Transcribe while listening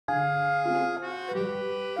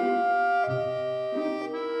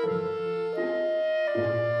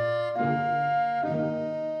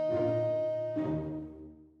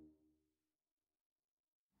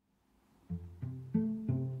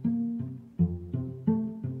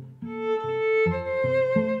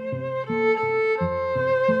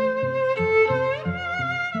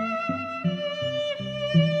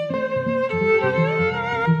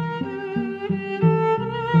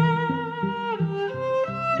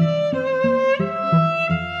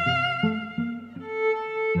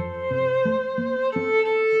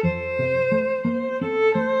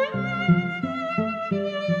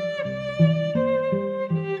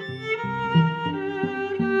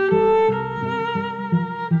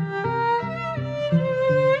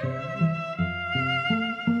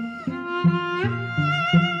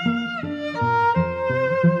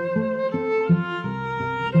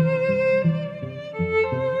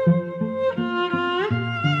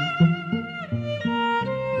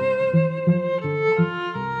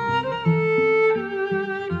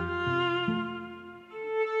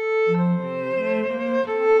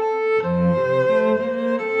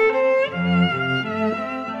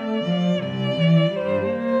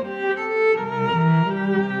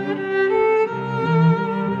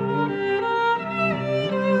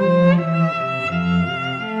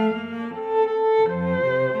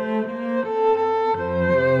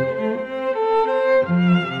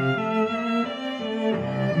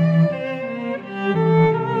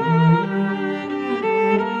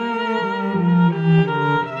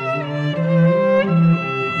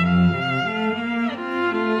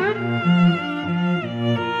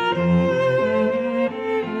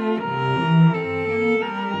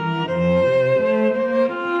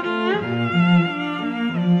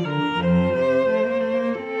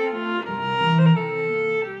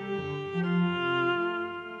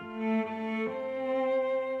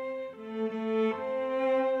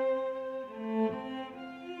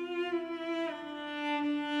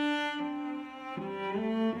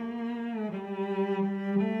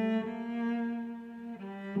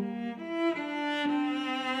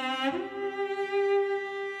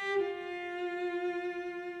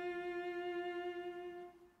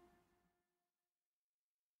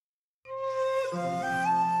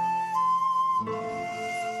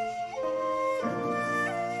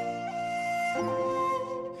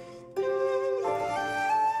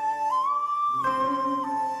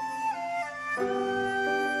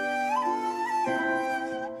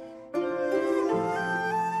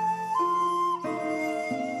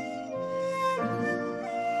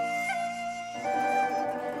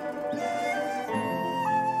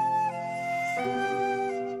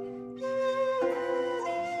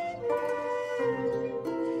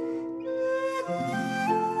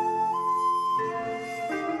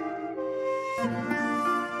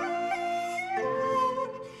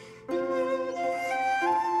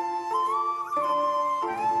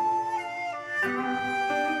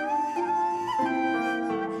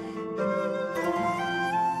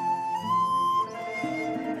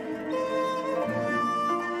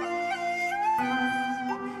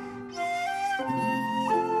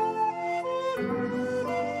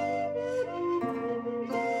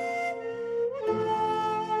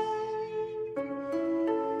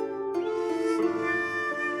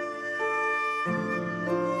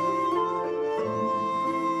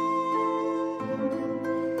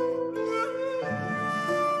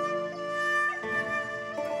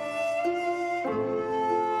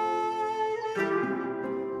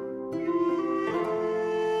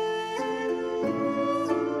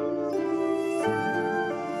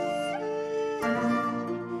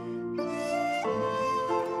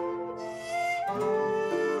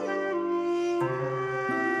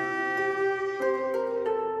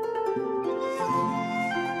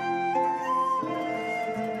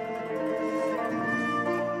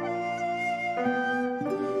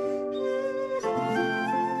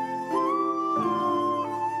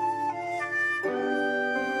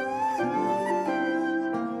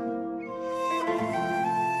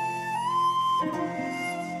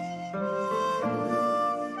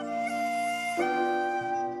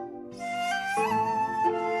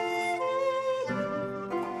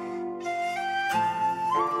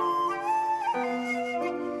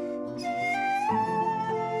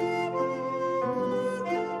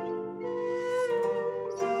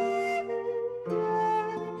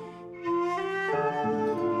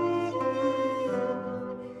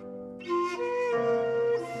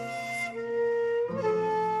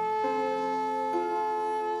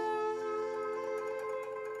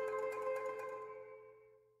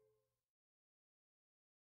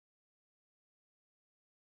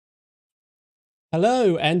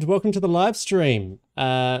Hello and welcome to the live stream.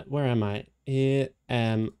 Where am I? Here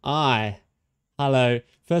am I. Hello.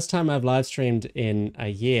 First time I've live streamed in a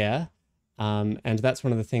year. And that's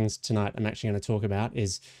one of the things tonight I'm actually going to talk about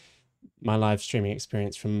is my live streaming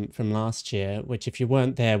experience from last year, which if you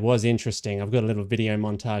weren't there was interesting. I've got a little video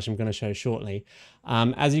montage I'm going to show shortly.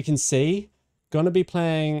 As you can see, going to be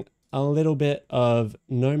playing a little bit of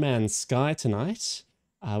No Man's Sky tonight.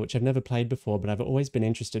 Which I've never played before, but I've always been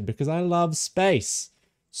interested because I love space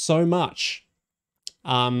so much.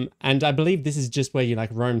 And I believe this is just where you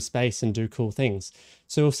like roam space and do cool things.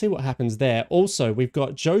 So we'll see what happens there. Also, we've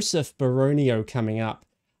got Joseph Baronio coming up.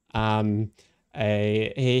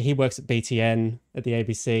 He works at BTN at the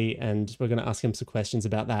ABC, and we're going to ask him some questions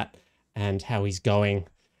about that and how he's going.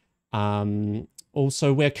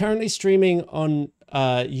 Also, we're currently streaming on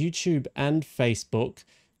YouTube and Facebook.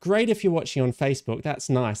 Great if you're watching on Facebook. That's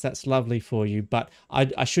nice. That's lovely for you. But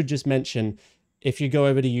I should just mention, if you go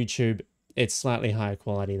over to YouTube, it's slightly higher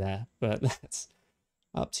quality there. But that's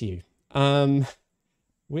up to you.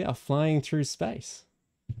 We are flying through space.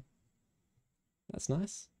 That's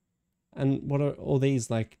nice. And what are all these,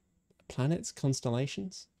 like, planets,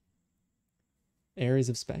 constellations? Areas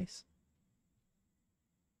of space?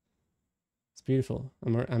 It's beautiful.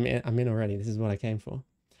 I'm in already. This is what I came for.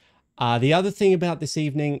 The other thing about this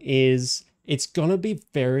evening is it's going to be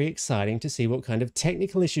very exciting to see what kind of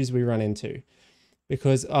technical issues we run into.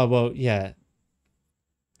 Because, oh, well, yeah.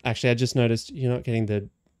 Actually, I just noticed you're not getting the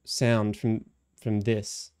sound from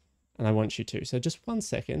this, and I want you to. So just 1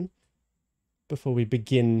 second before we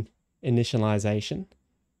begin initialization.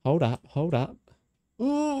 Hold up, hold up.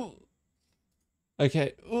 Ooh.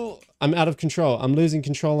 Okay, ooh, I'm out of control. I'm losing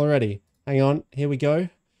control already. Hang on, here we go.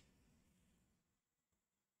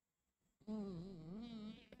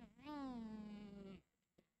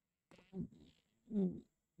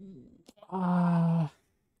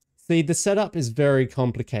 See, the setup is very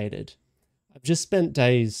complicated. I've just spent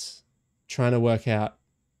days trying to work out,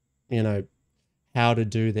 you know, how to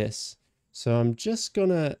do this. So I'm just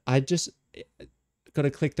gonna, I just got to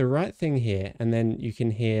click the right thing here, and then you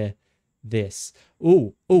can hear this.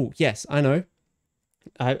 Ooh, yes, I know.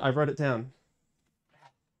 I wrote it down.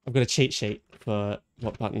 I've got a cheat sheet for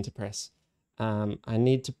what button to press. I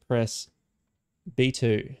need to press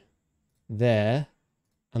B2 there,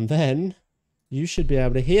 and then you should be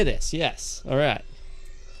able to hear this. Yes. All right.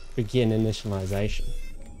 Begin initialization.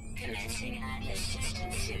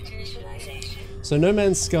 So No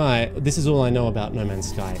Man's Sky, this is all I know about No Man's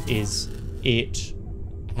Sky, is it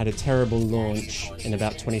had a terrible launch in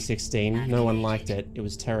about 2016. No one liked it. It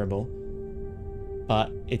was terrible. But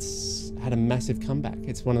it's had a massive comeback.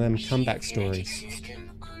 It's one of them comeback stories.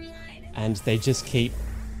 And they just keep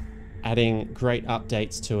adding great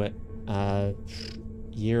updates to it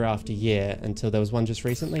year after year until there was one just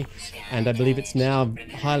recently. And I believe it's now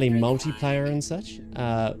highly multiplayer and such,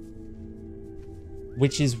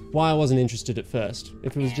 which is why I wasn't interested at first.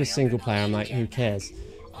 If it was just single player, I'm like, who cares?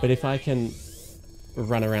 But if I can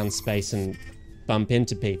run around space and bump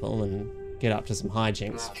into people and get up to some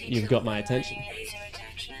hijinks, you've got my attention.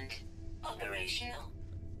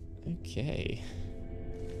 Okay.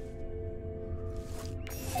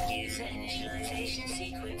 User initialization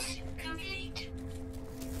sequence complete.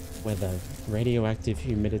 Weather, radioactive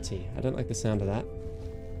humidity. I don't like the sound of that.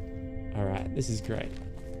 All right, this is great.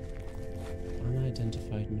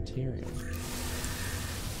 Unidentified material.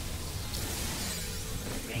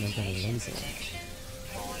 And I've got a laser.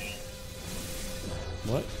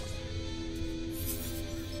 What?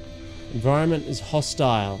 Environment is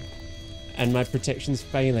hostile, and my protection's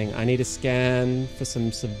failing. I need a scan for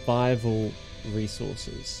some survival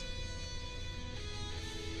resources.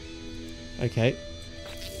 Okay.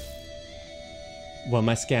 Well,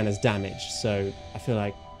 my scan is damaged, so I feel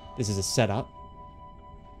like this is a setup.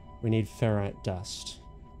 We need ferrite dust.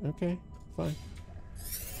 Okay, fine.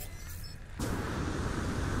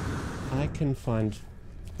 I can find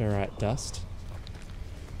ferrite dust.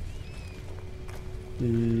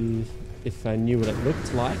 If I knew what it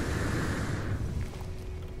looked like.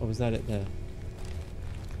 Or was that it there?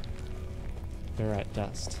 Ferrite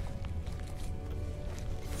dust.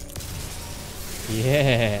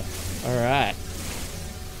 Yeah, alright.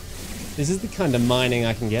 This is the kind of mining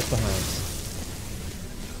I can get behind.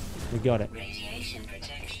 We got it. Radiation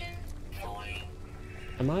protection falling.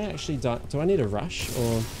 Am I actually done? Do I need a rush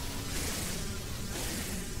or?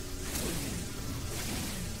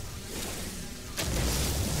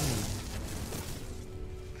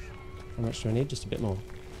 How much do I need? Just a bit more.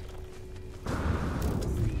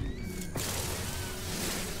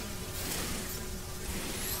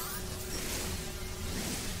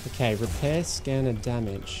 Okay, repair scanner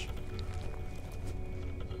damage.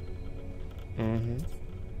 Mm-hmm.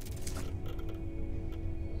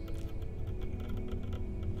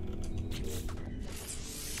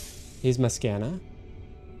 Here's my scanner.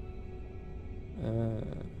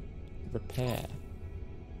 Repair.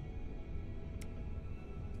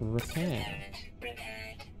 Repair.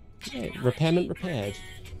 Yeah, repairment repaired.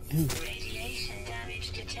 Radiation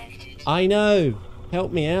damage detected. I know!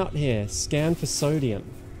 Help me out here. Scan for sodium.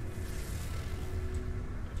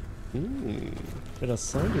 Bit of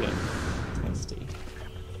sodium. Tasty.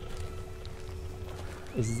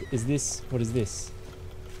 Is this... What is this?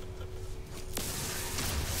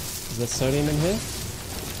 Is there sodium in here?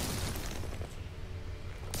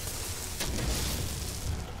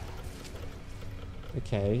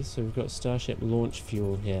 Okay, so we've got Starship launch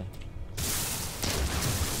fuel here.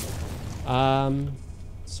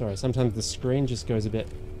 Sorry, sometimes the screen just goes a bit...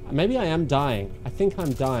 Maybe I am dying. I think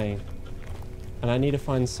I'm dying. And I need to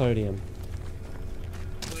find sodium.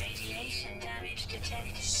 Radiation damage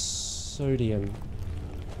detected. Sodium.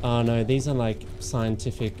 Oh no, these are like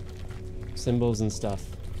scientific symbols and stuff.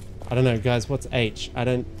 I don't know, guys, what's H? I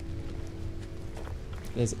don't...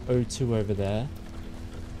 There's O2 over there.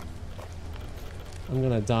 I'm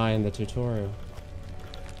gonna die in the tutorial.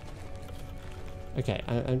 Okay,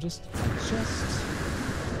 I'm just...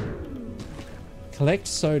 Collect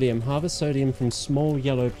sodium. Harvest sodium from small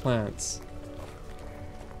yellow plants.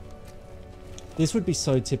 This would be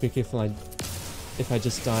so typical if I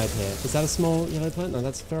just died here. Is that a small yellow plant? No,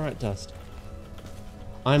 that's ferrite dust.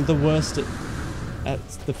 I'm the worst at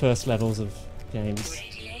the first levels of games.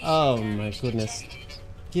 Oh my goodness.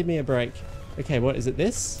 Give me a break. Okay, what is it?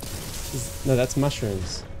 This? No, that's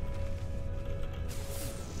mushrooms.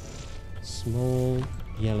 Small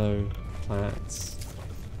yellow plants.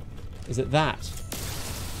 Is it that?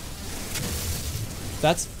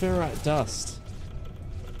 That's ferrite dust.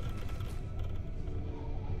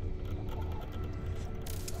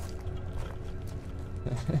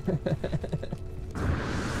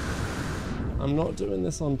 I'm not doing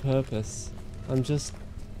this on purpose. I'm just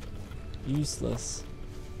useless.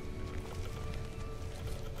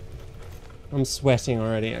 I'm sweating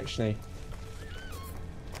already, actually.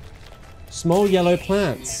 Small yellow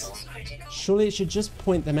plants. Surely it should just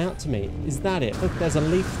point them out to me. Is that it? Look, there's a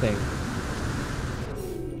leaf thing.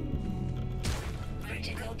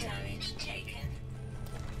 Critical damage taken.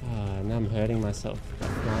 Ah, now I'm hurting myself. I'm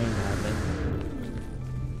flying badly.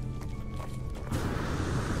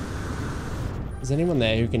 Is anyone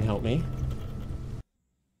there who can help me?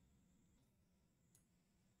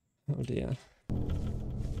 Oh dear.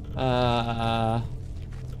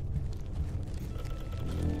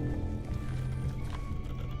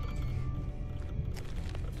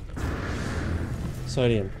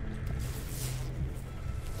 Sodium.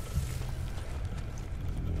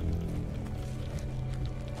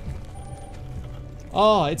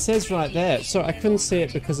 Oh, it says right there. So I couldn't see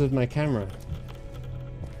it because of my camera.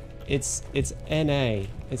 It's Na.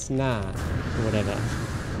 It's Na or whatever.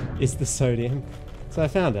 Is the sodium. So I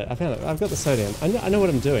found it. I've got the sodium. I know what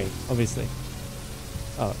I'm doing, obviously.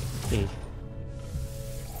 Oh, E.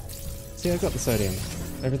 See, I've got the sodium.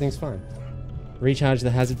 Everything's fine. Recharge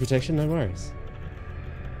the hazard protection, no worries.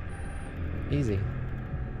 Easy.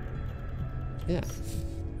 Yeah.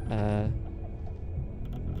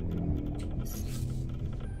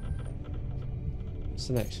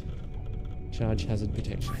 Select. Charge hazard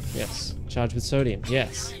protection. Yes. Charge with sodium.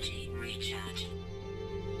 Yes. Recharge.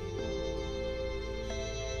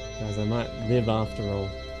 Guys, I might live after all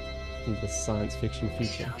in the science fiction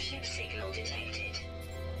future. Starship signal detected.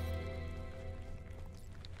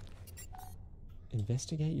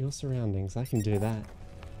 Investigate your surroundings. I can do that.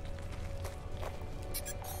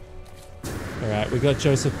 Alright, we got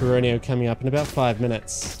Joseph Baronio coming up in about 5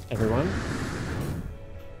 minutes, everyone.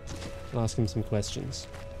 I'll ask him some questions.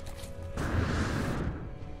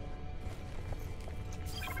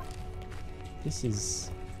 This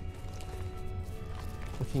is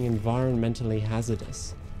looking environmentally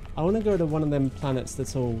hazardous. I want to go to one of them planets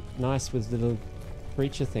that's all nice with little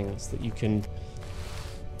creature things that you can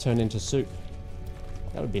turn into soup.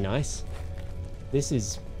 That would be nice. This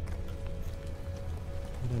is...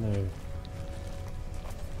 I don't know.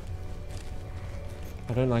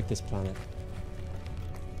 I don't like this planet.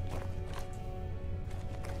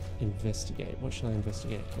 Investigate. What should I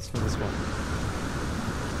investigate? Let's go this way.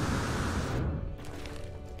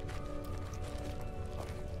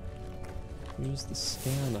 Use the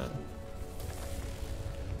scanner.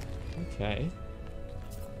 Okay.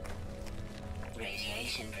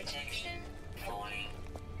 Radiation protection falling.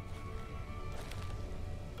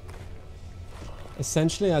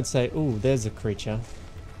 Essentially, I'd say, ooh, there's a creature.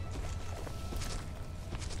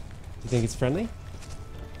 Do you think it's friendly?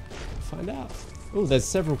 Find out. Ooh, there's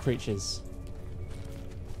several creatures.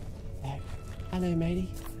 Oh, hello,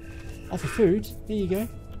 matey. Oh, for food? Here you go.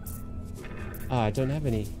 Oh, I don't have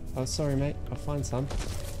any. Oh, sorry, mate. I'll find some.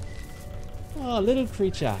 Oh, little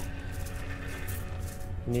creature.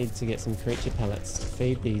 Need to get some creature pellets to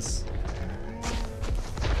feed these.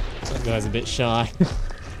 That guy's a bit shy.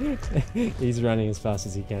 He's running as fast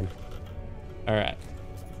as he can. Alright.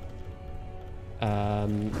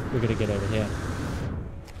 We're gonna get over here.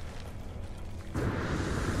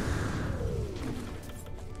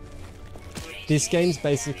 This game's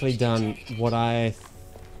basically done what I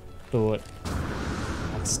thought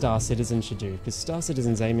like Star Citizen should do, because Star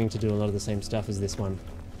Citizen's aiming to do a lot of the same stuff as this one.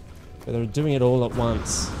 But they're doing it all at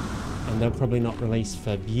once, and they'll probably not release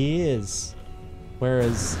for years.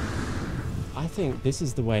 Whereas, I think this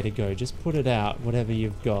is the way to go. Just put it out, whatever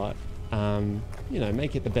you've got. You know,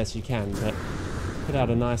 make it the best you can, but put out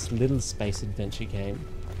a nice little space adventure game,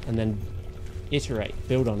 and then iterate,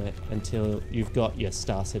 build on it until you've got your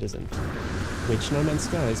Star Citizen, which No Man's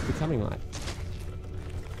Sky is becoming like.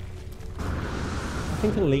 I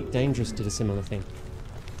think Elite Dangerous did a similar thing.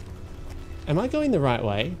 Am I going the right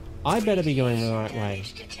way? I better be going the right way.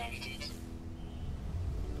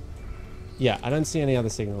 Yeah, I don't see any other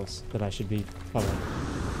signals that I should be following.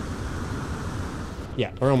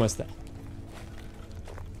 Yeah, we're almost there.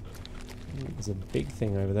 There's a big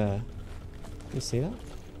thing over there. You see that?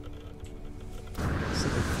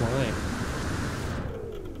 Something flying.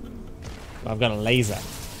 I've got a laser,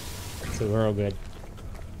 so we're all good.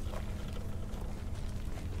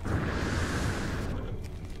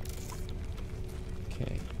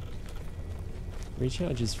 Okay.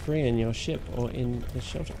 Recharge is free in your ship or in the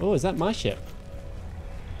shelter. Oh, is that my ship?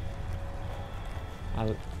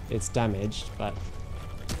 It's damaged, but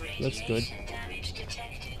looks good.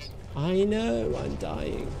 I know, I'm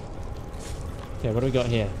dying. Okay, what do we got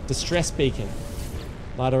here? Distress beacon.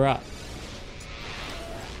 Light her up.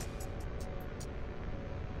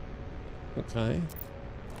 Okay.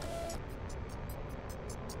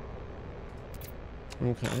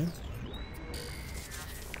 Okay.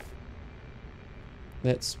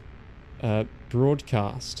 Let's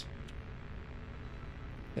broadcast.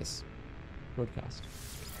 Yes. Broadcast.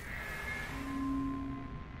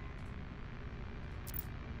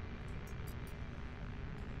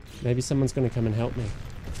 Maybe someone's going to come and help me.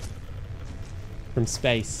 From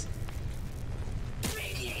space.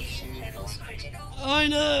 Radiation levels critical. I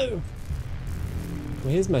know!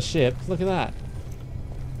 Well, here's my ship. Look at that.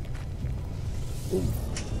 Ooh.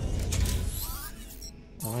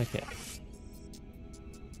 I like it.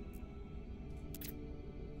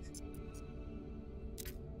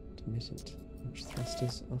 Intermittent. Launch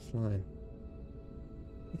thrusters offline.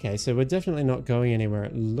 Okay, so we're definitely not going anywhere,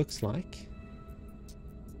 it looks like.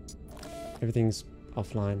 Everything's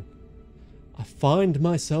offline. I find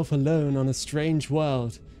myself alone on a strange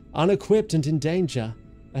world, unequipped and in danger.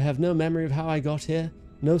 I have no memory of how I got here,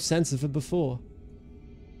 no sense of it before.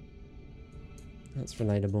 That's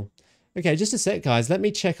relatable. Okay, just a sec, guys. Let me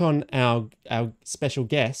check on our special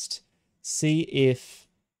guest, see if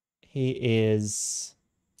he is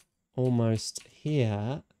almost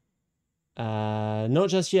here. Not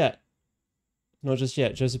just yet. Not just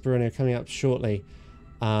yet. Joseph Baronio coming up shortly.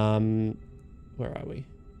 Where are we?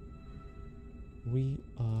 We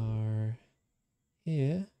are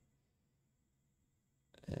here.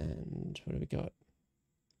 And what have we got?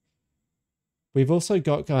 We've also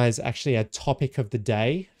got, guys, actually a topic of the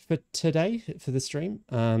day for today, for the stream.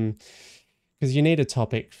 Because you need a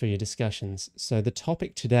topic for your discussions. So the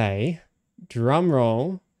topic today, drum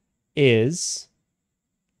roll, is...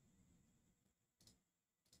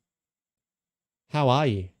 How are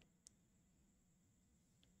you?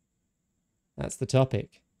 That's the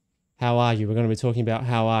topic. How are you? We're going to be talking about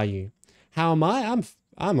how are you. How am I?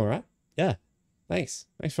 I'm all right. Yeah. Thanks.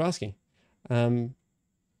 Thanks for asking. How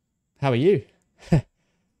are you?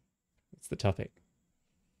 That's the topic.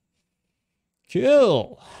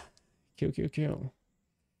 Cool. Cool.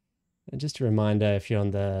 And just a reminder, if you're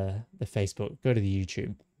on the Facebook, go to the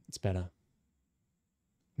YouTube. It's better.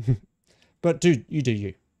 But you do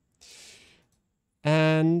you.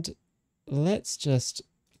 And let's just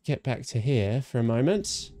get back to here for a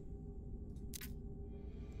moment.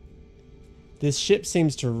 This ship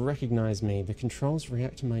seems to recognize me. The controls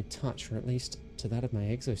react to my touch, or at least to that of my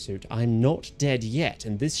exosuit. I'm not dead yet,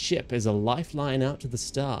 and this ship is a lifeline out to the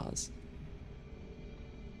stars.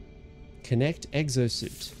 Connect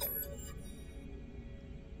exosuit.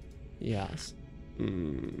 Yes.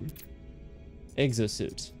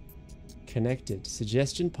 Exosuit. connected.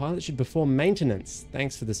 Suggestion, pilot should perform maintenance.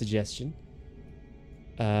 Thanks for the suggestion.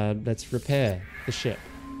 Let's repair the ship.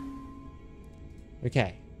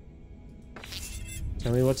 Okay.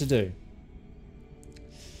 Tell me what to do.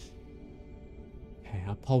 Okay,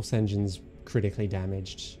 our pulse engine's critically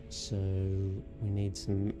damaged, so we need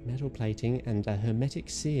some metal plating and a hermetic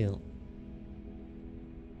seal.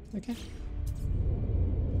 Okay.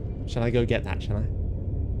 Shall I go get that, shall I?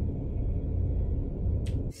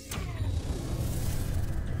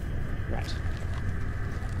 Right.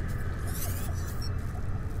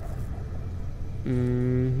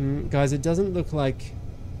 Guys, it doesn't look like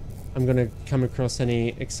I'm gonna come across any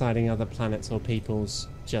exciting other planets or peoples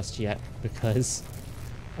just yet, because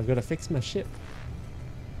I've got to fix my ship.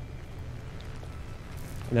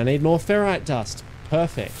 And I need more ferrite dust.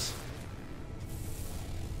 Perfect.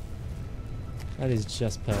 That is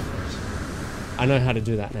just perfect. I know how to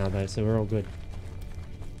do that now though, so we're all good.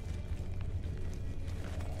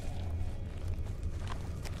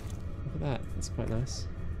 Look at that, that's quite nice.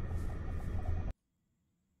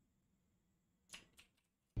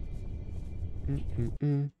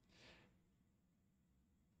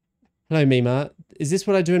 Hello Mima, is this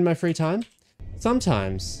what I do in my free time?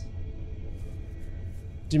 Sometimes.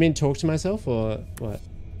 Do you mean talk to myself or what?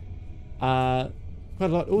 Quite a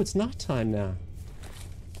lot. Oh, it's night time now.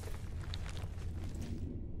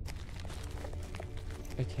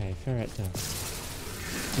 Okay, ferrite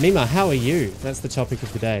dust. Mima, how are you? That's the topic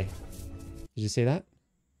of the day. Did you see that?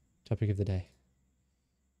 Topic of the day.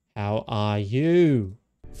 How are you?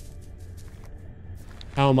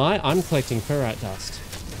 How am I? I'm collecting ferrite dust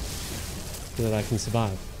so that I can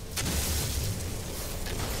survive.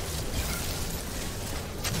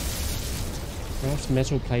 Craft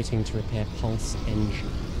metal plating to repair pulse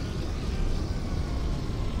engine.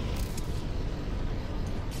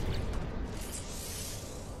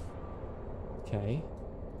 Okay.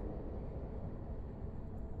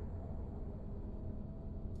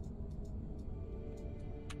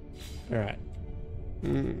 All right.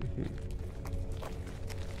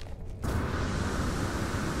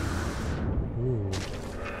 Ooh,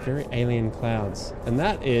 very alien clouds, and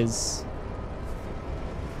that is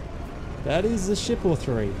a ship or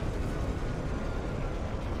three.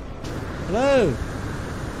 Hello,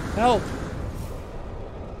 help!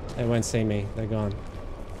 They won't see me. They're gone.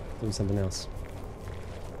 Doing something else.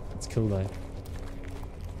 It's cool though.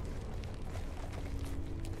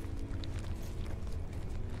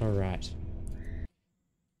 All right.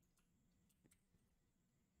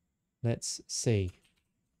 Let's see.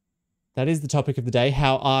 That is the topic of the day.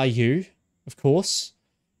 How are you? Of course.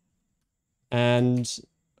 And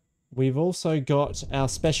we've also got our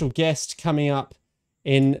special guest coming up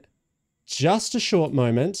in just a short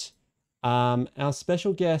moment. Our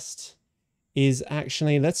special guest is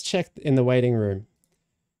actually, let's check in the waiting room.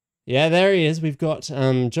 Yeah, there he is. We've got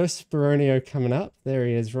Joseph Baronio coming up. There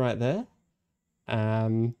he is right there.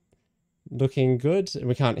 Looking good.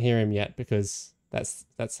 We can't hear him yet because that's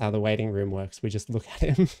how the waiting room works. We just look at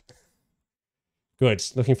him. Good.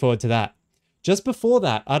 Looking forward to that. Just before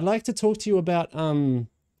that, I'd like to talk to you about my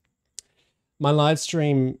live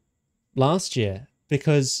stream last year,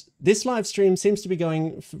 because this live stream seems to be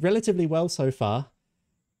going relatively well so far.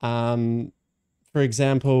 For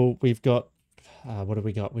example, we've got, what have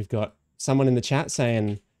we got? We've got someone in the chat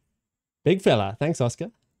saying, big fella. Thanks,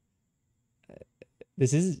 Oscar.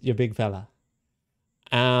 This is your big fella.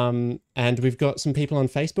 And we've got some people on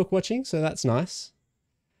Facebook watching, so that's nice.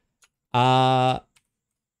 And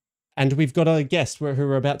we've got a guest who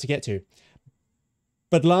we're about to get to.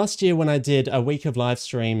 But last year when I did a week of live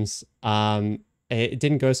streams, it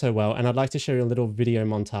didn't go so well. And I'd like to show you a little video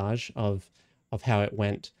montage of how it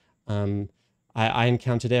went. I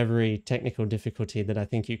encountered every technical difficulty that I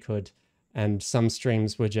think you could. And some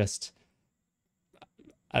streams were just,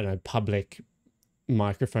 I don't know, public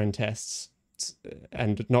microphone tests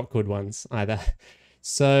and not good ones either.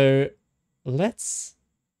 So let's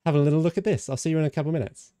have a little look at this. I'll see you in a couple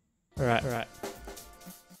minutes. All right.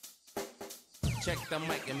 Check the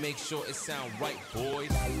mic and make sure it sound right, boys.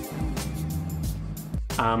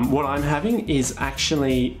 What I'm having is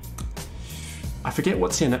actually, I forget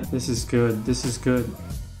what's in it. This is good. This is good.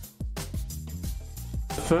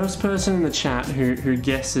 The first person in the chat who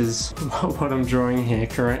guesses what I'm drawing here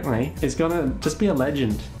correctly is gonna just be a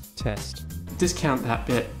legend. Test. Discount that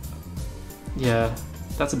bit. Yeah,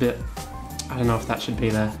 that's a bit, I don't know if that should be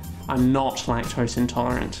there. I'm not lactose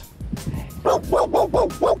intolerant. Not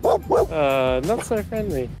so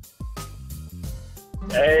friendly.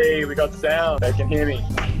 Hey, we got sound. They can hear me.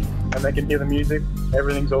 And they can hear the music.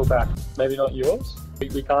 Everything's all back. Maybe not yours.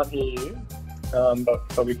 We can't hear you.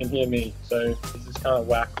 but we can hear me. So this is kind of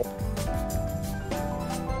whack.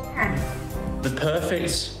 The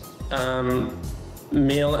perfect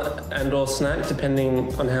meal and or snack,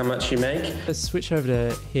 depending on how much you make. Let's switch over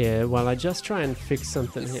to here while I just try and fix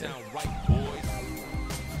something here. Sound right, boys.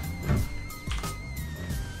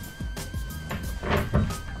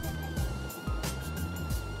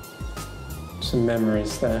 Some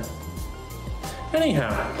memories there.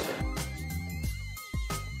 Anyhow,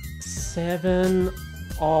 7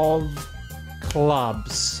 of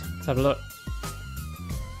clubs. Let's have a look.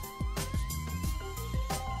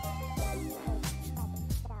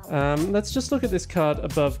 Let's just look at this card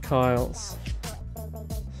above Kyle's.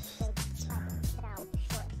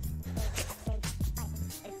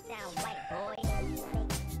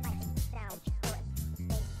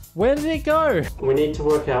 Where did it go? We need to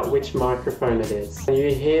work out which microphone it is. Can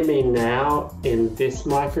you hear me now in this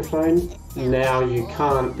microphone? Now you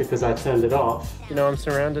can't because I turned it off. You know, I'm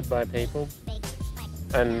surrounded by people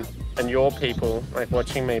and your people like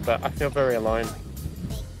watching me, but I feel very alone.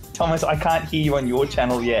 Thomas, I can't hear you on your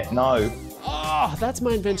channel yet. No. Oh, that's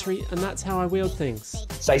my inventory and that's how I wield things.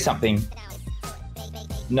 Say something.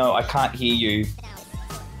 No, I can't hear you.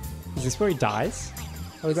 Is this where he dies?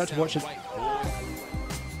 Are we about to watch it?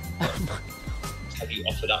 Have you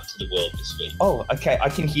offered up to the world this week? Oh, okay. I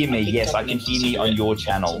can hear me. Yes, I can hear me on your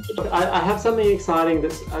channel. I have something exciting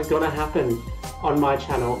that's gonna happen on my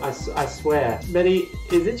channel. I swear. Betty,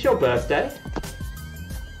 is it your birthday?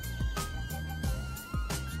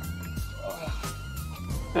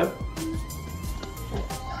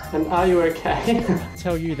 And are you okay?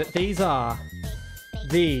 Tell you that these are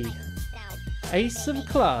the Ace of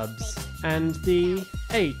Clubs and the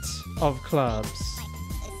 8 of Clubs.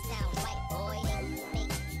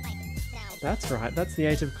 That's right, that's the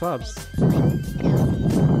 8 of Clubs.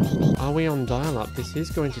 Are we on dial-up? This is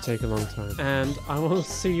going to take a long time. And I will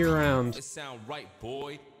see you around. It sound right,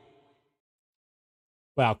 boy.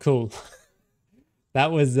 Wow, cool.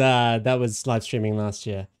 That was live streaming last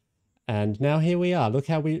year. And now here we are. Look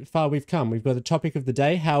how far we've come. We've got the topic of the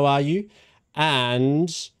day. How are you?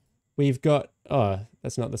 And we've got... Oh,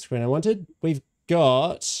 that's not the screen I wanted. We've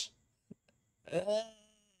got...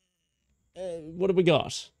 what have we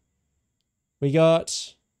got? We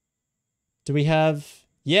got... Do we have...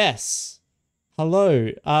 Yes.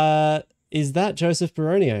 Hello. Is that Joseph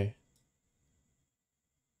Baronio?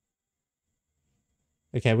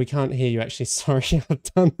 Okay, we can't hear you actually. Sorry, I've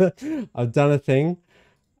done a thing.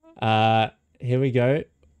 Here we go.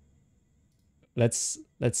 Let's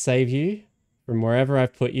save you from wherever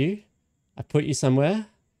I've put you. I put you somewhere.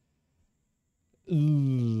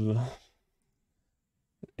 Ooh.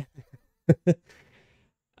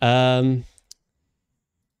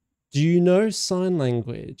 Do you know sign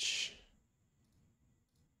language?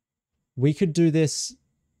 We could do this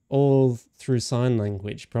all through sign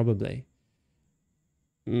language, probably.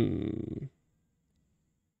 You've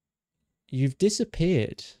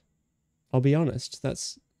disappeared. I'll be honest.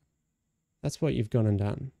 That's what you've gone and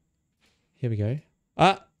done. Here we go.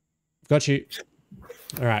 Ah, got you.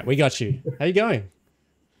 All right, we got you. How you going?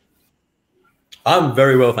 I'm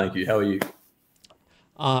very well, thank you. How are you?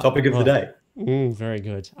 Topic of the day. Very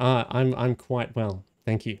good. I'm quite well,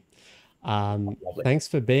 thank you. Thanks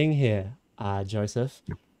for being here, Joseph.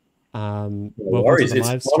 No worries. It's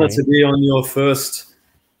an honor to be on your first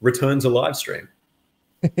return to live stream.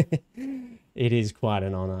 It is quite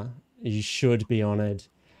an honor. You should be honored.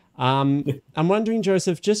 I'm wondering,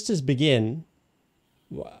 Joseph, just to begin,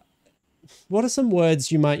 what are some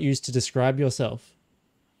words you might use to describe yourself?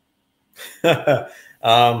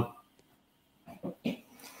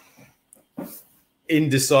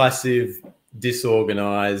 Indecisive,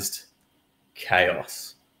 disorganized,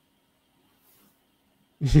 chaos.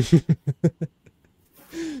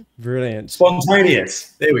 Brilliant.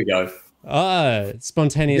 Spontaneous. There we go. Oh,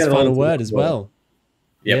 spontaneous final word as well.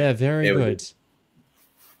 Yep. Yeah, very good.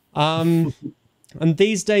 And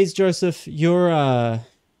these days, Joseph, you're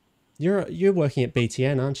working at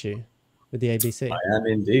BTN, aren't you? With the ABC. I am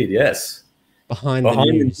indeed, yes. Behind the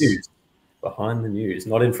news. Behind the news,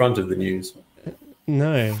 not in front of the news.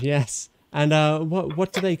 No, yes. And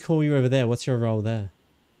what do they call you over there? What's your role there?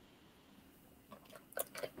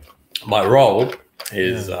 My role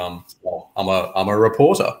is well, I'm a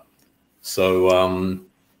reporter. So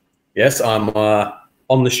yes, I'm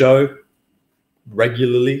on the show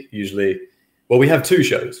regularly. Usually, well, we have 2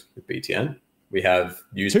 shows with BTN. We have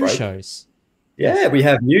Newsbreak. 2 shows. Yeah, we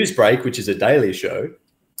have Newsbreak, which is a daily show,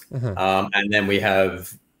 and then we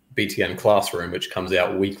have BTN Classroom, which comes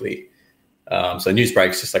out weekly. So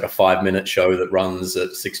Newsbreak's just like a 5-minute show that runs at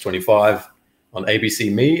 6:25 on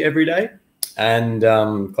ABC Me every day. And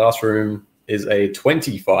Classroom is a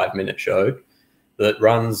 25-minute show that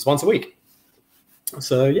runs once a week.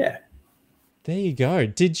 So, yeah. There you go.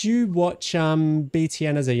 Did you watch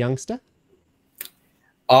BTN as a youngster?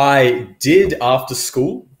 I did after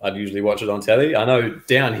school. I'd usually watch it on telly. I know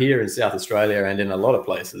down here in South Australia and in a lot of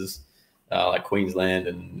places, like Queensland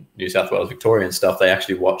and New South Wales, Victoria and stuff, they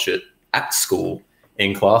actually watch it at school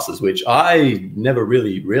in classes, which I never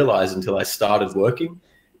really realized until I started working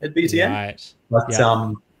at BTN. Right. But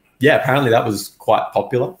yeah, apparently that was quite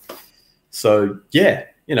popular. So yeah,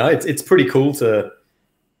 you know, it's pretty cool to,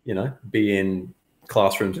 you know, be in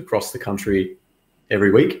classrooms across the country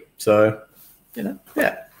every week. So, you know,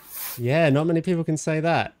 yeah. Yeah, not many people can say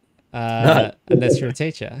that No. unless you're a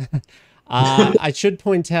teacher. I should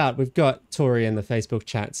point out, we've got Tori in the Facebook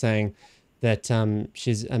chat saying that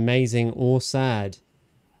she's amazing or sad,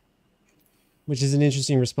 which is an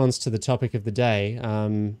interesting response to the topic of the day.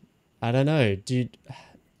 I don't know.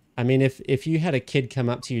 I mean, if you had a kid come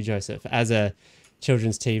up to you, Joseph, as a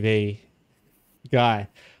children's TV guy,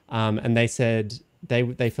 and they said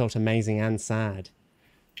they felt amazing and sad,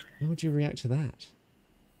 how would you react to that?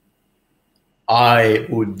 I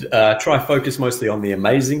would try focus mostly on the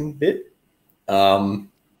amazing bit,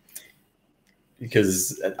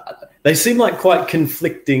 because they seem like quite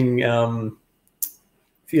conflicting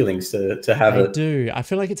feelings to have. I do. I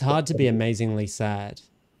feel like it's hard to be amazingly sad.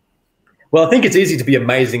 Well, I think it's easy to be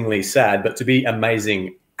amazingly sad, but to be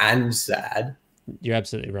amazing and sad. You're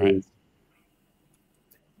absolutely right.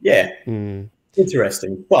 Yeah,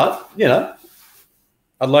 interesting. But you know,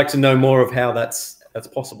 I'd like to know more of how that's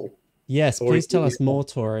possible. Yes, please tell us more,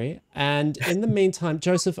 Tori. And in the meantime,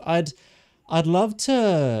 Joseph, I'd love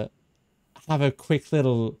to have a quick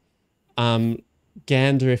little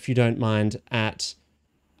gander, if you don't mind, at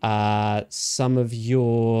some of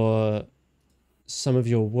your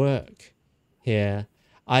work here.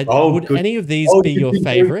 Would any of these be your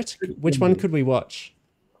favorite? Which one could we watch?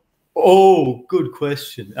 Oh, good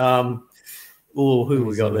question. Who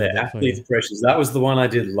we got there? Athlete's Precious. That was the one I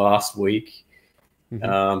did last week.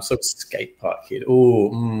 So Skate Park Kid.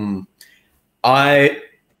 I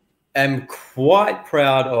am quite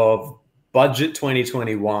proud of Budget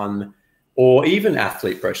 2021, or even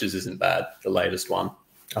Athlete Pressures isn't bad, the latest one.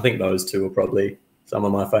 I think those two are probably some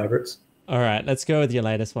of my favorites. All right, let's go with your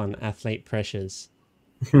latest one, Athlete Pressures.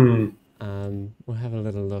 We'll have a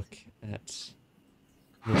little look at this.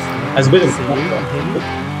 As a bit of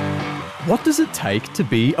what does it take to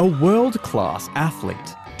be a world-class athlete?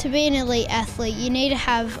 To be an elite athlete, you need to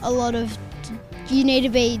have you need to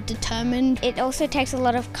be determined. It also takes a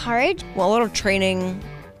lot of courage. Well, a lot of training,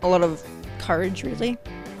 a lot of courage, really.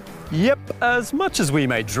 Yep, as much as we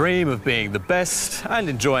may dream of being the best and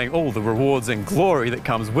enjoying all the rewards and glory that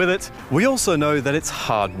comes with it, we also know that it's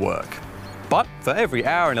hard work. But for every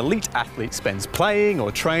hour an elite athlete spends playing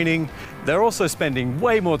or training, they're also spending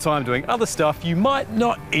way more time doing other stuff you might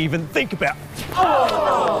not even think about.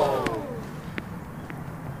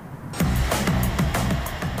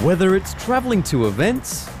 Whether it's traveling to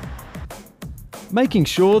events, making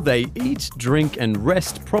sure they eat, drink and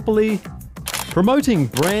rest properly, promoting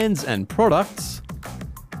brands and products,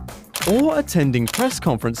 or attending press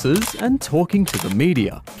conferences and talking to the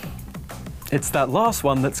media. It's that last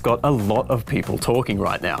one that's got a lot of people talking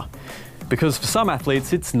right now. Because for some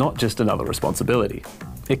athletes, it's not just another responsibility.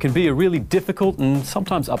 It can be a really difficult and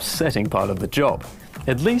sometimes upsetting part of the job.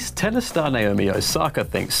 At least tennis star Naomi Osaka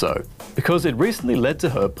thinks so, because it recently led to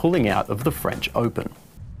her pulling out of the French Open.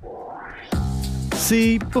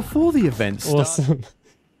 See, before the event started... Awesome.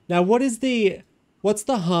 Now, what's the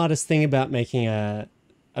hardest thing about making a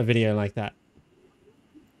video like that?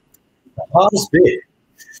 The hardest bit?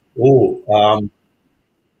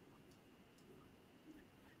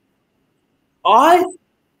 I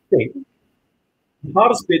think the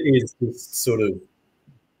hardest bit is just sort of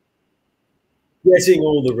getting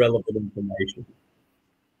all the relevant information.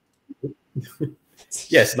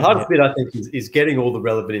 Yes, the hardest bit, I think, is getting all the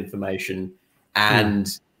relevant information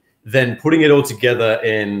and then putting it all together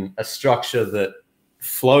in a structure that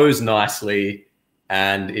flows nicely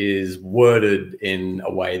and is worded in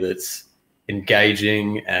a way that's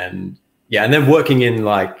engaging, and then working in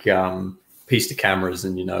like piece to cameras,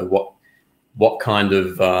 and you know what kind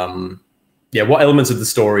of what elements of the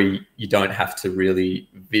story you don't have to really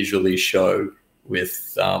visually show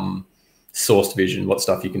with sourced vision, what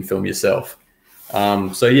stuff you can film yourself.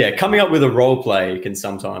 So yeah, coming up with a role play can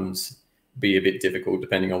sometimes be a bit difficult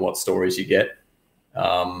depending on what stories you get.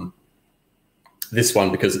 This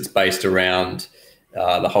one, because it's based around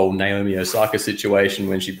the whole Naomi Osaka situation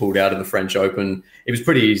when she pulled out of the French Open, it was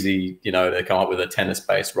pretty easy, you know, to come up with a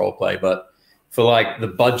tennis-based role play. But for like the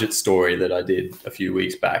budget story that I did a few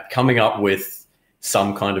weeks back, coming up with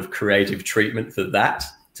some kind of creative treatment for that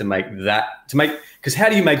because how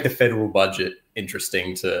do you make the federal budget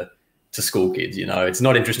interesting to school kids? You know, it's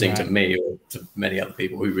not interesting to me or to many other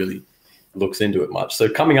people who really looks into it much. So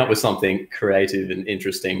coming up with something creative and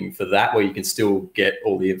interesting for that, where you can still get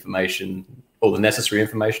all the information, all the necessary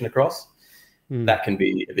information across, that can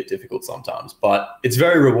be a bit difficult sometimes, but it's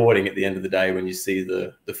very rewarding at the end of the day when you see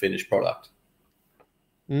the finished product.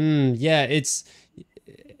 Yeah, it's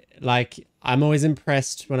like, I'm always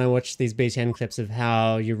impressed when I watch these BTN clips of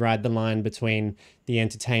how you ride the line between the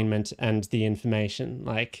entertainment and the information.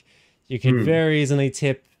 Like, you could very easily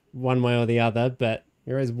tip one way or the other, but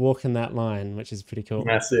you're always walking that line, which is pretty cool.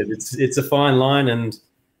 That's it. It's a fine line, and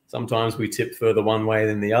sometimes we tip further one way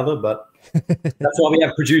than the other, but that's why we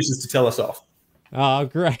have producers to tell us off. Oh,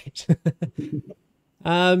 great.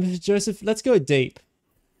 Joseph, let's go deep.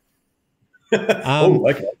 Oh,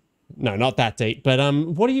 okay. No, not that deep, but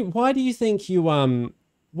why do you think you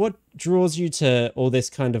what draws you to all this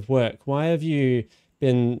kind of work? Why have you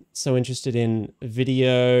been so interested in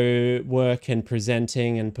video work and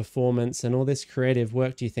presenting and performance and all this creative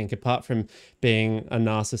work, do you think, apart from being a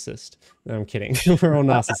narcissist? No, I'm kidding. We're all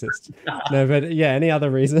narcissists. No, but yeah, any other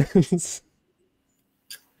reasons?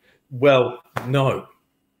 Well, no.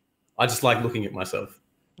 I just like looking at myself.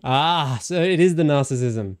 Ah, so it is the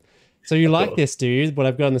narcissism. So you like this, dude? What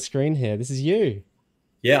I've got on the screen here. This is you.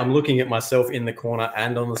 Yeah, I'm looking at myself in the corner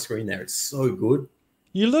and on the screen there. It's so good.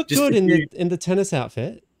 You look good in the tennis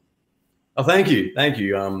outfit. Oh, thank you. Thank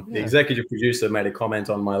you. The executive producer made a comment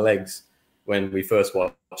on my legs when we first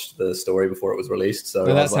watched the story before it was released. So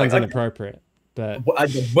that sounds inappropriate. But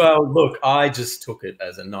well, look, I just took it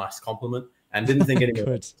as a nice compliment and didn't think any of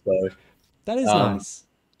it. So that is nice.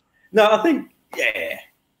 No, I think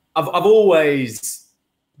I've always,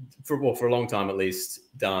 for a long time at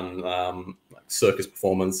least, done like circus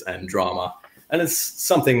performance and drama, and it's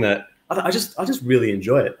something that I just really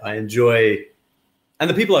enjoy it. I enjoy, and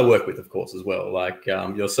the people I work with, of course, as well, like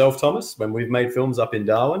yourself, Thomas, when we've made films up in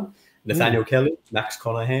Darwin, Nathaniel Kelly, Max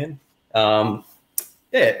Conahan,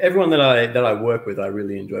 everyone that I work with, I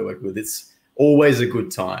really enjoy working with. It's always a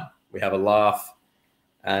good time. We have a laugh,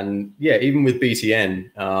 and even with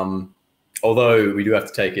BTN, although we do have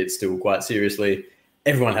to take it still quite seriously,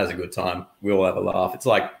 everyone has a good time. We all have a laugh. It's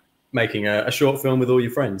like making a short film with all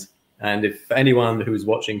your friends. And if anyone who's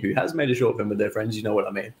watching who has made a short film with their friends, you know what I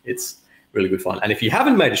mean. It's really good fun. And if you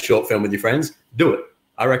haven't made a short film with your friends, do it.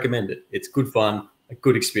 I recommend it. It's good fun, a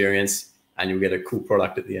good experience, and you'll get a cool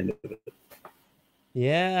product at the end of it.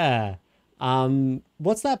 Yeah.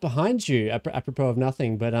 What's that behind you? Apropos of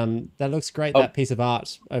nothing, but that looks great. That piece of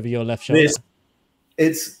art over your left shoulder.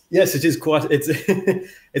 Yes, it is quite.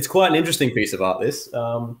 It's quite an interesting piece of art. This.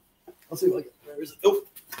 I'll see if I can. Where is it?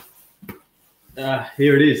 Oh,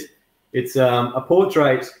 here it is. It's a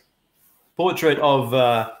portrait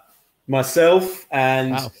of myself,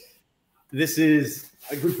 and this is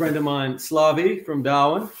a good friend of mine, Slavi from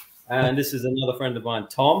Darwin, and this is another friend of mine,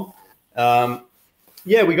 Tom.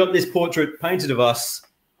 We got this portrait painted of us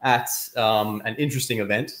at an interesting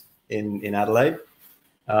event in Adelaide.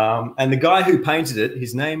 And the guy who painted it,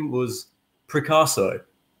 his name was Picasso.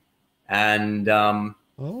 And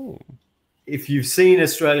if you've seen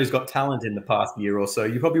Australia's Got Talent in the past year or so,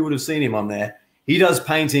 you probably would have seen him on there. He does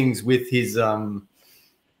paintings with his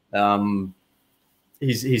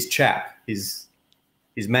chap, his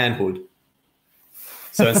manhood.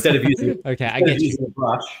 So instead of using I get you. A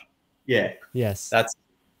brush, yes, that's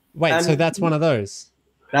so that's one of those.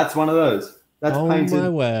 That's one of those. That's painted. Oh my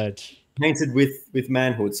word. Painted with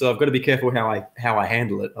manhood, so I've got to be careful how I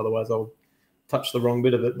handle it, otherwise I'll touch the wrong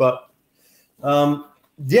bit of it. But wow,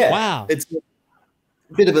 it's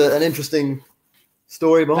a bit of an interesting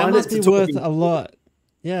story behind it. That must be worth a lot.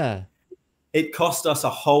 Yeah, it cost us a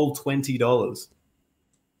whole $20,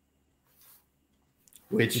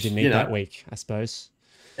 which you didn't need that week, I suppose.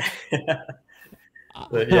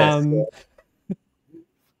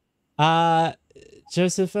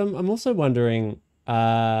 Joseph, I'm also wondering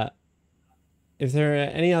if there are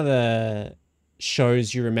any other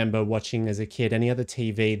shows you remember watching as a kid, any other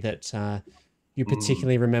TV that you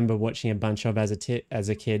particularly remember watching a bunch of as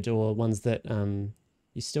a kid, or ones that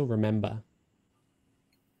you still remember?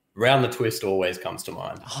 Round the Twist always comes to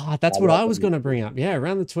mind. That's what I was going to bring up. Yeah,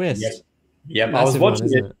 Round the Twist. Yep. I was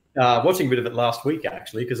watching watching a bit of it last week,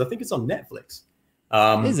 actually, because I think it's on Netflix.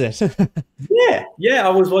 Is it? I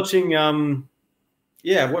was watching...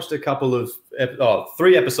 I watched a couple of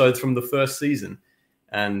 3 episodes from the first season,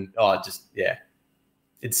 and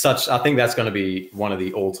it's such. I think that's going to be one of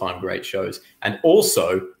the all-time great shows. And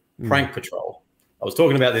also Prank Patrol. I was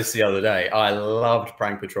talking about this the other day. I loved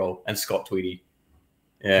Prank Patrol and Scott Tweedy.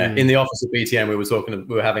 Yeah, in the office at BTN, we were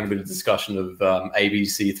having a bit of discussion of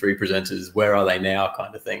ABC3 presenters. Where are they now,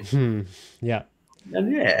 kind of thing. Yeah,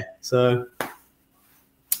 and yeah, so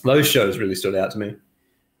those shows really stood out to me.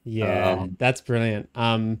 Yeah, that's brilliant.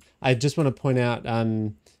 I just want to point out.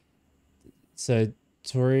 So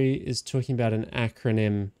Tori is talking about an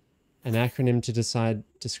acronym to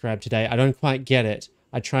describe today. I don't quite get it.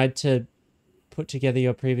 I tried to put together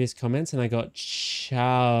your previous comments and I got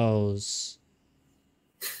chows.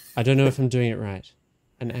 I don't know if I'm doing it right.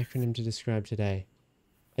 An acronym to describe today.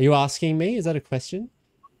 Are you asking me? Is that a question?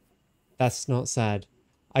 That's not sad.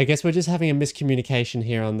 I guess we're just having a miscommunication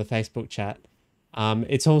here on the Facebook chat.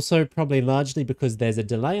 It's also probably largely because there's a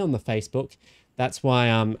delay on the Facebook. That's why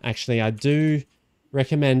actually I do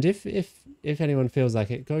recommend if anyone feels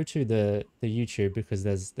like it, go to the YouTube because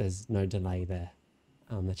there's no delay there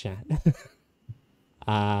on the chat.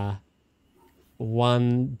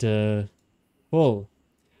 Wonderful.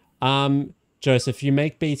 Joseph, you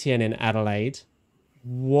make BTN in Adelaide.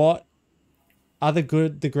 What are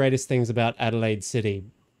the greatest things about Adelaide City?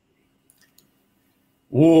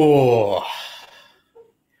 Whoa.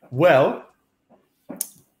 Well,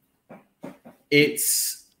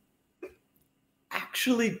 it's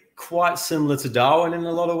actually quite similar to Darwin in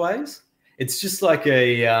a lot of ways. It's just like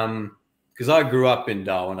because I grew up in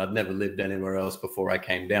Darwin. I'd never lived anywhere else before I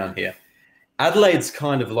came down here. Adelaide's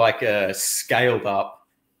kind of like a scaled up,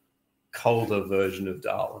 colder version of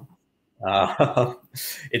Darwin.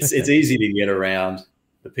 It's easy to get around.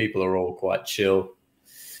 The people are all quite chill.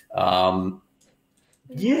 Yeah.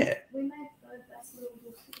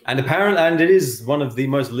 And it is one of the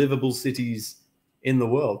most livable cities in the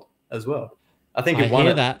world as well. I think I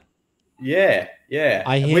hear that. Yeah.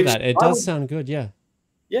 I hear that. It does sound good. Yeah.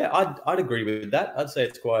 Yeah, I'd agree with that. I'd say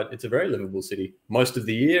it's a very livable city. Most of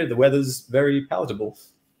the year, the weather's very palatable.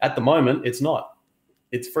 At the moment, it's not.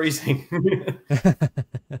 It's freezing.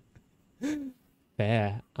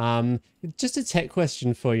 Fair. Just a tech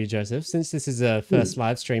question for you, Joseph. Since this is a first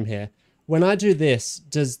live stream here, when I do this,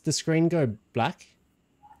 does the screen go black?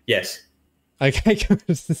 Yes. Okay.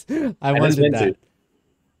 I wondered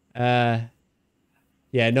that.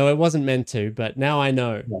 Yeah, no, it wasn't meant to, but now I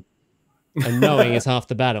know. Yeah. And knowing is half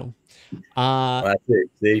the battle. That's it.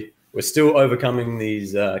 See, we're still overcoming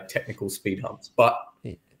these technical speed humps, but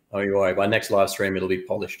don't you worry. By next live stream, it'll be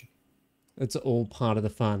polished. It's all part of the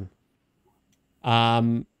fun.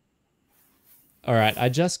 All right, I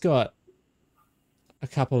just got a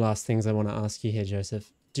couple last things I want to ask you here,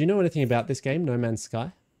 Joseph. Do you know anything about this game, No Man's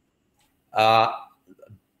Sky?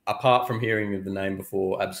 Apart from hearing of the name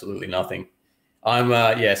before, absolutely nothing. I'm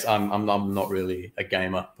not really a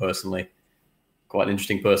gamer personally. Quite an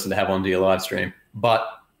interesting person to have onto your live stream, but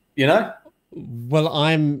you know. Well,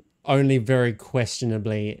 I'm only very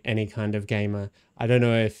questionably any kind of gamer. I don't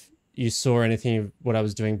know if you saw anything of what I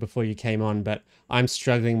was doing before you came on, but I'm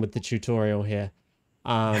struggling with the tutorial here.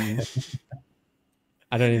 I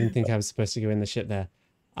don't even think I was supposed to go in the shit there.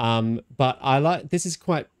 But this is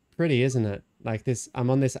quite pretty, isn't it? Like this, I'm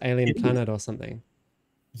on this alien planet or something.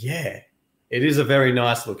 Yeah, it is a very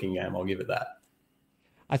nice looking game. I'll give it that.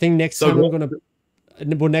 I think next time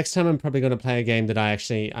I'm probably going to play a game that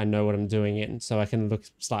I know what I'm doing in, so I can look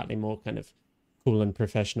slightly more kind of cool and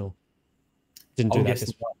professional. Didn't do that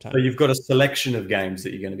this time. So you've got a selection of games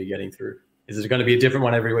that you're going to be getting through. Is it going to be a different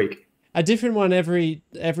one every week? A different one every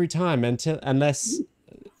time unless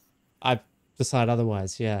I decide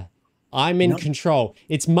otherwise. Yeah, I'm in control.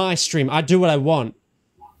 It's my stream. I do what I want.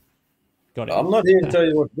 Got it. I'm not here to tell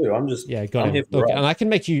you what to do. I'm just got it. Look, and I can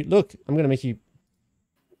make you look. I'm going to make you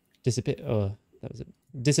disappear. Oh, that was it.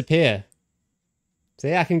 Disappear.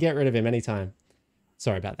 See, I can get rid of him anytime.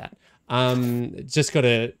 Sorry about that. Just got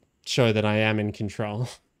to show that I am in control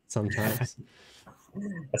sometimes.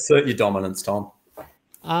 Assert your dominance, Tom.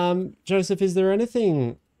 Joseph, is there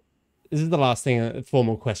anything? This is the last thing, a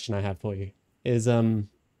formal question I have for you. Is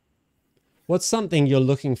what's something you're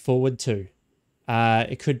looking forward to?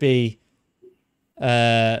 It could be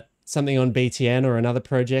something on BTN or another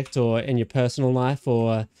project, or in your personal life,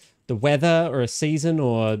 or the weather, or a season,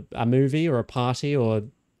 or a movie, or a party, or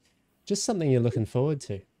just something you're looking forward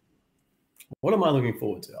to. What am I looking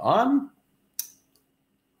forward to?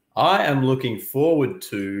 I am looking forward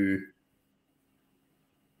to.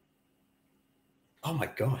 Oh my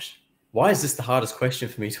gosh. Why is this the hardest question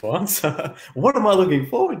for me to answer? What am I looking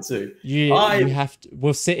forward to? You have to.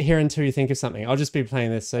 We'll sit here until you think of something. I'll just be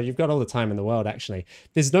playing this, so you've got all the time in the world. Actually,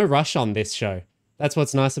 there's no rush on this show. That's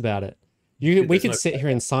what's nice about it. We could sit here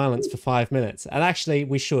in silence for 5 minutes, and actually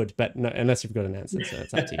we should, but no, unless you've got an answer, so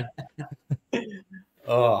it's up to you.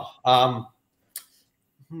 Oh,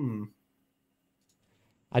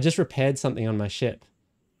 I just repaired something on my ship.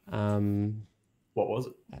 What was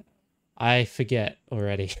it? I forget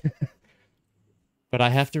already. But I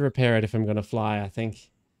have to repair it if I'm going to fly, I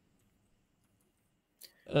think.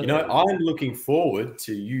 You know, I'm looking forward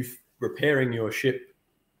to you repairing your ship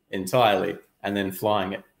entirely and then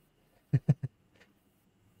flying it.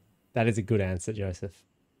 That is a good answer, Joseph.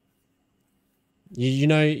 You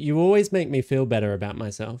know, you always make me feel better about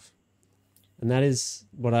myself. And that is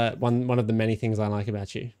what one of the many things I like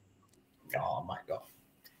about you. Oh my God.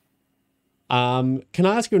 Can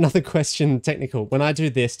I ask you another question, technical? When I do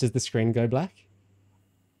this, does the screen go black?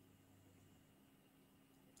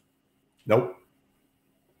 Nope.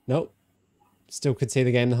 Nope. Still could see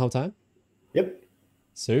the game the whole time? Yep.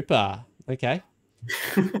 Super. Okay.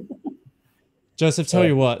 Joseph, tell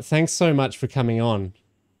you what, thanks so much for coming on.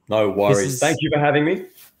 No worries. Thank you for having me.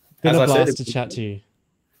 Been a blast to chat to you.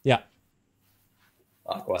 Yeah.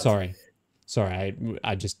 Likewise. Sorry,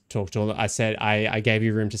 I just talked all. I said I gave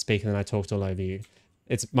you room to speak, and then I talked all over you.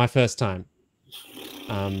 It's my first time.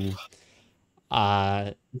 This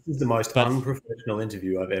is the most unprofessional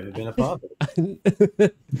interview I've ever been a part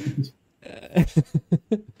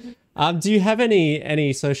of. Do you have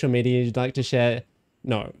any social media you'd like to share?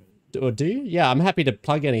 No, or do you? Yeah, I'm happy to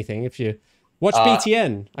plug anything if you watch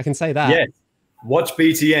BTN. I can say that. Yes, watch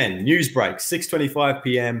BTN Newsbreak 6:25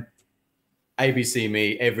 p.m. ABC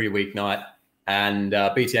Me every weeknight, and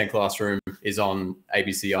BTN Classroom is on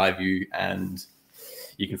ABC iView, and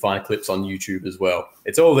you can find clips on YouTube as well.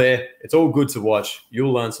 It's all there. It's all good to watch.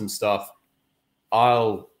 You'll learn some stuff.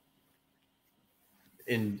 I'll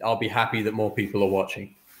be happy that more people are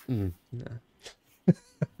watching.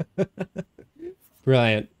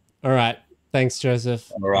 Brilliant. All right. Thanks,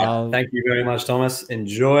 Joseph. All right. Thank you very much, Thomas.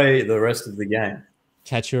 Enjoy the rest of the game.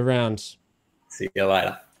 Catch you around. See you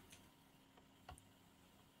later.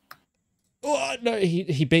 Oh, no,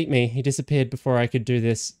 he beat me. He disappeared before I could do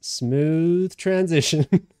this smooth transition.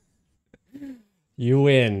 You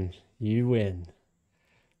win. You win.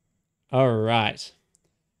 All right.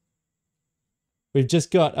 We've just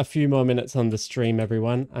got a few more minutes on the stream,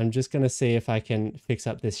 everyone. I'm just going to see if I can fix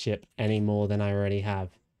up this ship any more than I already have.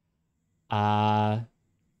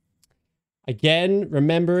 Again,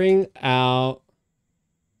 remembering our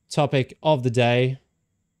topic of the day.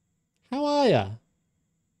 How are ya?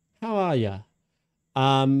 How are ya?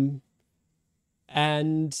 And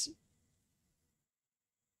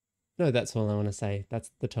no, that's all I want to say.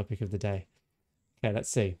 That's the topic of the day. Okay, let's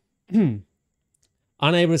see.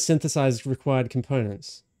 Unable to synthesize required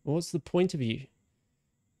components. What's the point of you?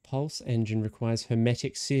 Pulse engine requires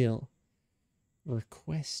hermetic seal.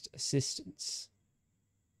 Request assistance.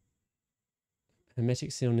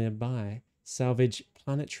 Hermetic seal nearby. Salvage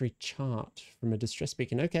planetary chart from a distress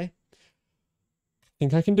beacon. Okay.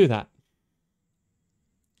 Think I can do that.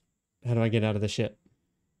 How do I get out of the ship?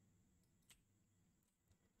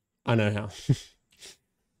 I know how.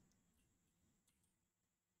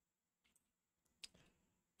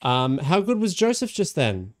 How good was Joseph just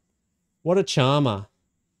then? What a charmer.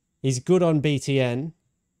 He's good on BTN.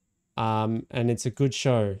 And it's a good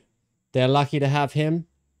show. They're lucky to have him,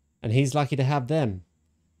 and he's lucky to have them.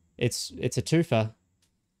 It's a twofer.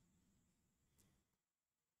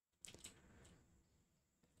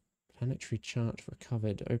 Planetary chart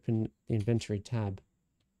recovered. Open the inventory tab.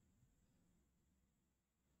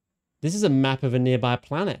 This is a map of a nearby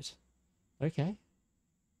planet. Okay.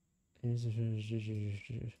 Highlight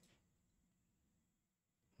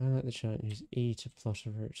the chart and use E to plot a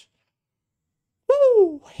route.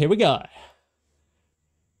 Woo! Here we go.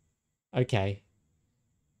 Okay.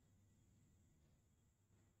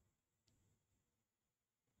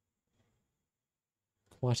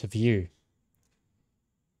 Quite a view.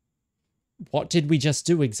 What did we just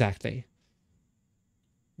do exactly?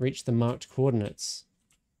 Reach the marked coordinates.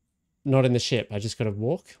 Not in the ship. I just got to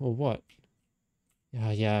walk or what?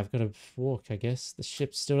 Yeah, I've got to walk, I guess. The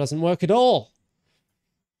ship still doesn't work at all.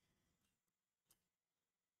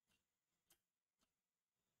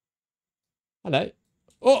 Hello.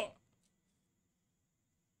 Oh!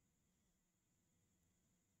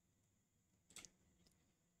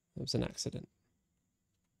 That was an accident.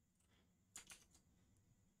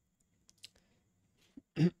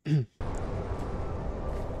 I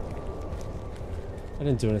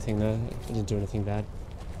didn't do anything there. I didn't do anything bad.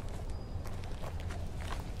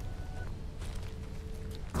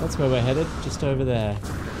 That's where we're headed, just over there.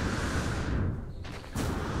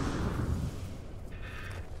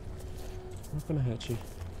 I'm not gonna hurt you.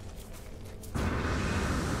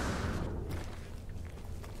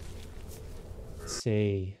 Let's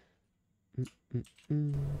see.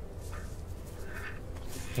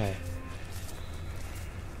 Okay.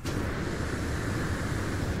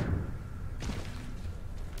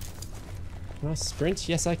 Can I sprint?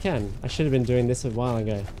 Yes, I can. I should have been doing this a while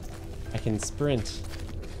ago. I can sprint.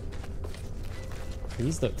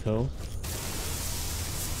 These look cool.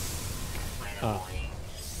 Oh.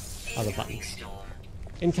 Other button.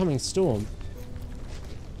 Incoming storm.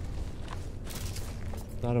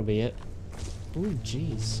 That'll be it. Ooh,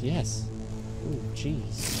 jeez. Yes. Ooh,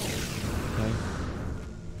 jeez.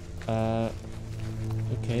 Okay.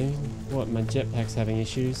 Okay. What? My jetpack's having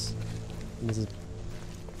issues. And there's a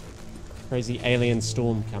crazy alien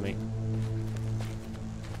storm coming.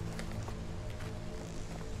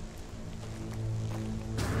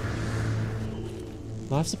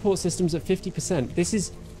 Life support systems at 50%. This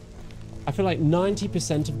is... I feel like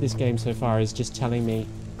 90% of this game so far is just telling me,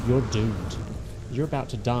 you're doomed. You're about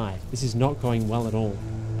to die. This is not going well at all.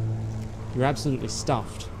 You're absolutely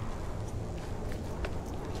stuffed.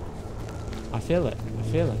 I feel it. I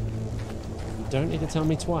feel it. You don't need to tell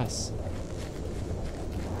me twice.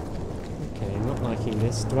 Okay, I'm not liking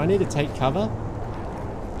this. Do I need to take cover?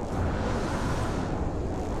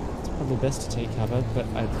 It's probably best to take cover, but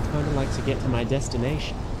I'd kind of like to get to my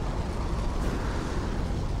destination.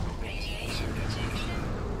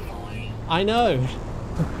 I know!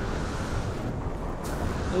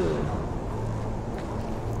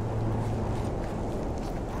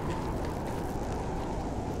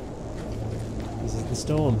 This is the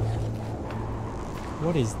storm.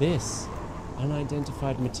 What is this?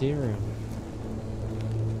 Unidentified material.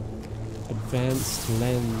 Advanced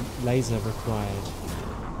laser required.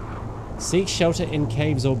 Seek shelter in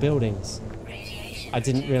caves or buildings. I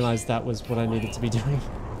didn't realize that was what I needed to be doing.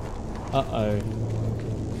 Uh-oh.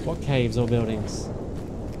 What caves or buildings?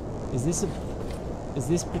 Is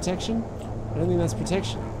this protection? I don't think that's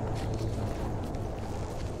protection.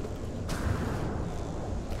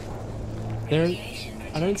 I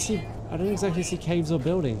don't exactly see caves or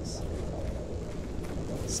buildings.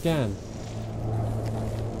 Scan.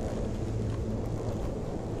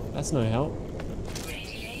 That's no help.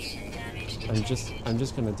 I'm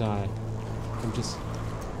just gonna die.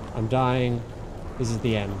 I'm dying. This is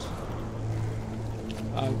the end.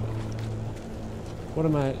 What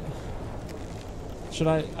am I?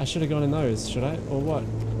 I should have gone in those, should I? Or what?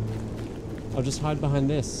 I'll just hide behind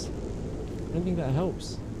this. I don't think that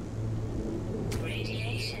helps.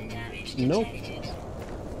 Nope.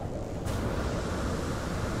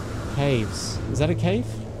 Caves. Is that a cave?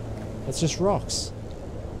 That's just rocks.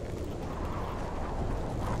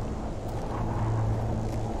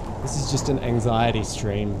 This is just an anxiety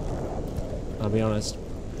stream. I'll be honest.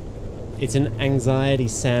 It's an anxiety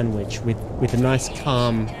sandwich with a nice,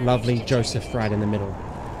 calm, lovely Joseph right in the middle.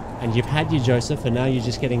 And you've had your Joseph, and now you're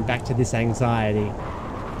just getting back to this anxiety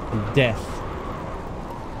and death.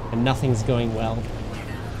 And nothing's going well.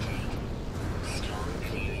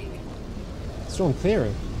 Storm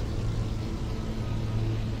clearing.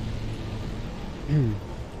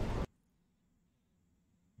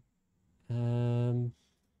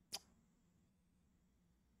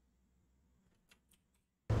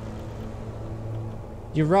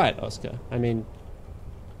 You're right, Oscar. I mean,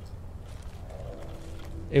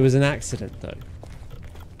 it was an accident, though.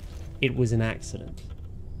 It was an accident.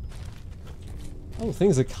 Oh,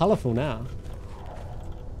 things are colourful now.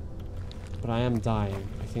 But I am dying,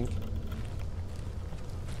 I think.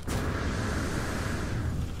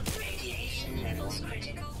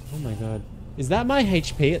 Oh my god. Is that my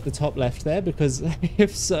HP at the top left there? Because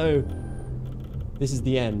if so, this is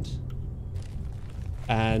the end.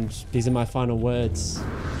 And these are my final words.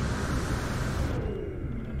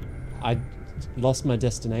 I lost my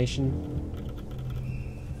destination.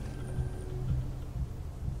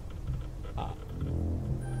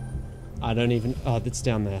 I don't even... Oh, that's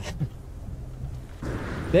down there.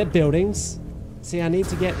 They're buildings. See, I need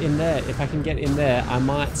to get in there. If I can get in there, I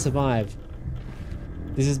might survive.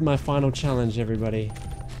 This is my final challenge, everybody.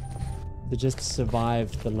 To just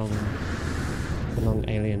survive the long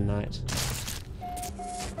alien night.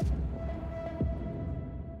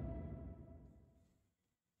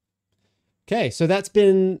 Okay, so that's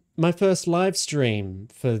been my first live stream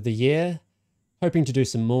for the year. Hoping to do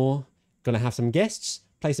some more. Gonna have some guests,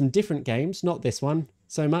 play some different games, not this one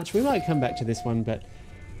so much. We might come back to this one, but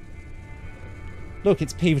look,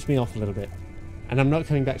 it's peeved me off a little bit. And I'm not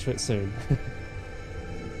coming back to it soon.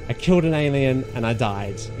 I killed an alien and I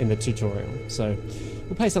died in the tutorial. So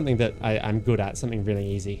we'll play something that I'm good at, something really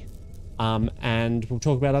easy. And we'll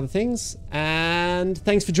talk about other things. And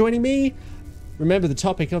thanks for joining me. Remember the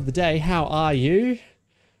topic of the day, how are you?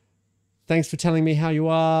 Thanks for telling me how you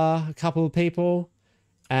are, a couple of people.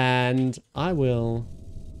 And I will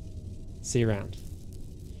see you around.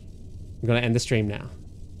 I'm going to end the stream now,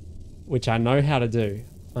 which I know how to do.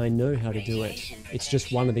 I know how to do it. It's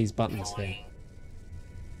just one of these buttons here.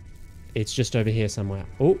 It's just over here somewhere.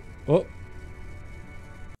 Oh, oh.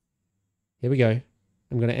 Here we go.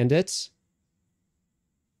 I'm going to end it.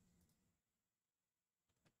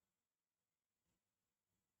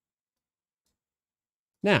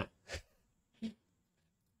 Now.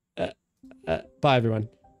 Bye, everyone.